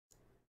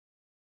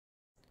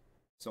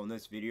So in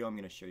this video, I'm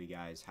going to show you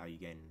guys how you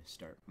can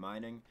start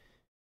mining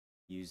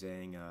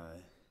using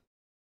the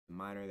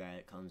miner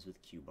that comes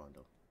with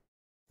Qbundle.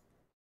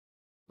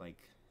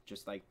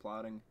 Just like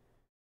plotting,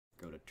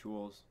 go to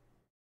Tools.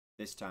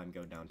 This time,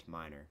 go down to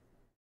Miner.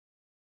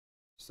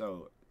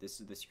 So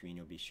this is the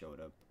screen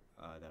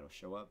that'll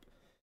show up,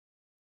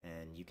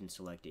 and you can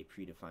select a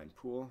predefined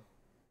pool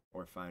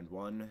or find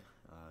one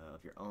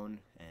of your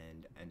own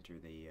and enter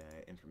the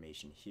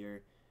information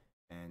here,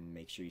 and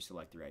make sure you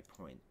select the right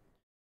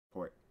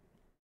port.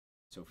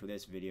 So for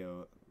this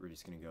video, we're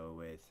just going to go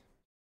with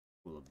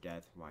Pool of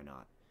Death, why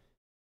not?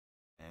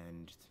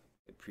 And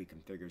it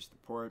pre-configures the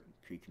port,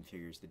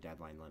 pre-configures the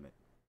deadline limit.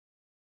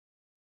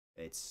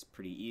 It's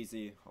pretty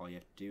easy. All you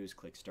have to do is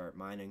click Start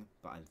Mining,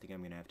 but I think I'm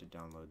going to have to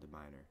download the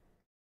miner.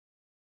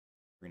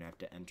 We're going to have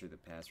to enter the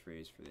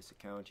passphrase for this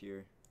account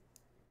here.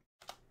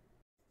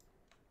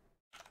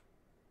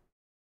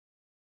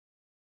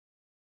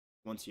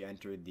 Once you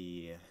enter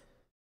the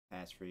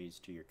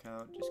passphrase to your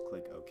account, just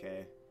click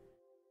OK.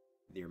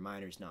 If your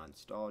miner's not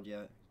installed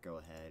yet, go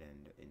ahead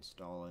and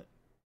install it.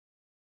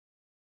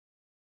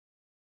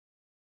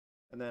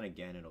 And then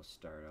again, it'll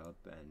start up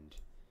and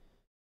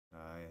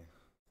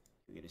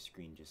you'll get a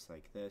screen just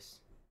like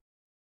this.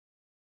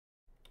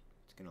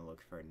 It's going to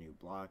look for a new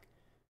block.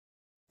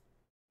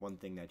 One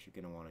thing that you're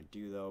going to want to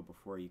do though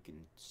before you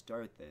can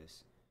start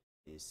this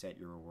is set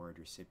your reward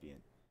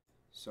recipient.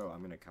 So I'm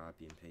going to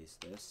copy and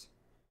paste this.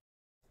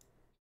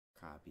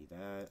 Copy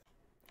that.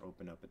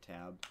 Open up a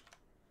tab.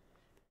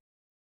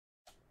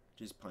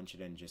 Just punch it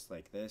in just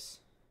like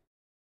this.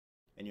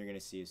 And you're going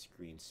to see a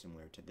screen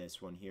similar to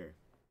this one here.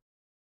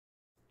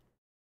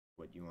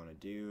 What you want to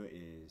do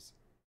is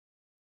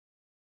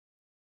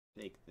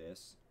take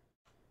this.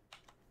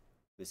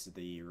 This is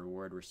the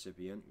reward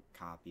recipient.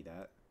 Copy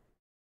that.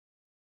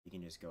 You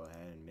can just go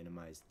ahead and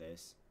minimize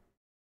this.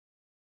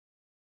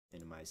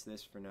 Minimize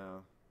this for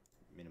now.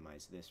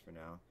 Minimize this for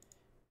now.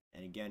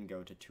 And again,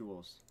 go to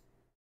Tools.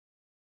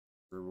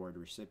 Reward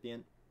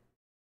recipient.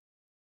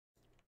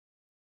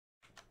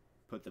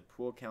 Put the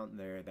pool count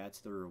there.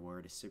 That's the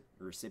reward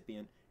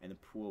recipient, and the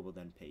pool will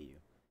then pay you.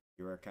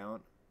 Your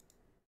account.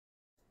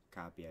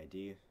 Copy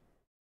ID.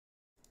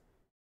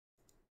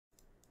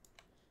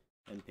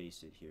 And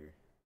paste it here.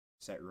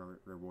 Set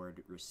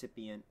reward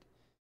recipient.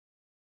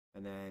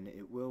 And then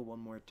it will one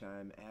more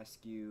time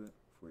ask you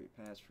for your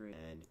passphrase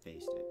and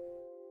paste it.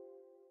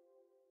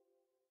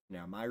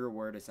 Now my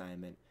reward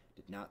assignment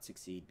did not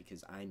succeed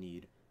because I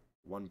need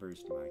 1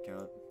 burst in my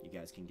account. You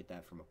guys can get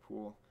that from a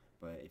pool,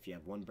 but if you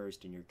have 1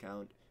 burst in your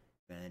account,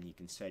 then you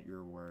can set your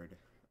reward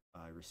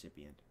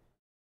recipient.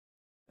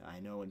 I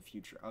know in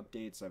future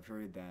updates I've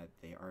heard that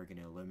they are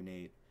going to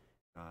eliminate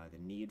the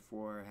need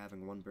for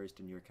having 1 burst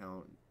in your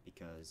account,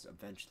 because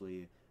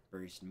eventually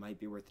burst might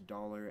be worth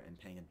 $1, and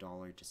paying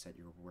 $1 to set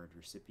your reward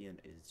recipient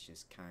is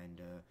just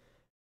kinda,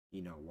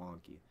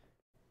 wonky.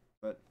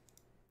 But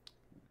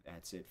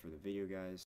that's it for the video, guys.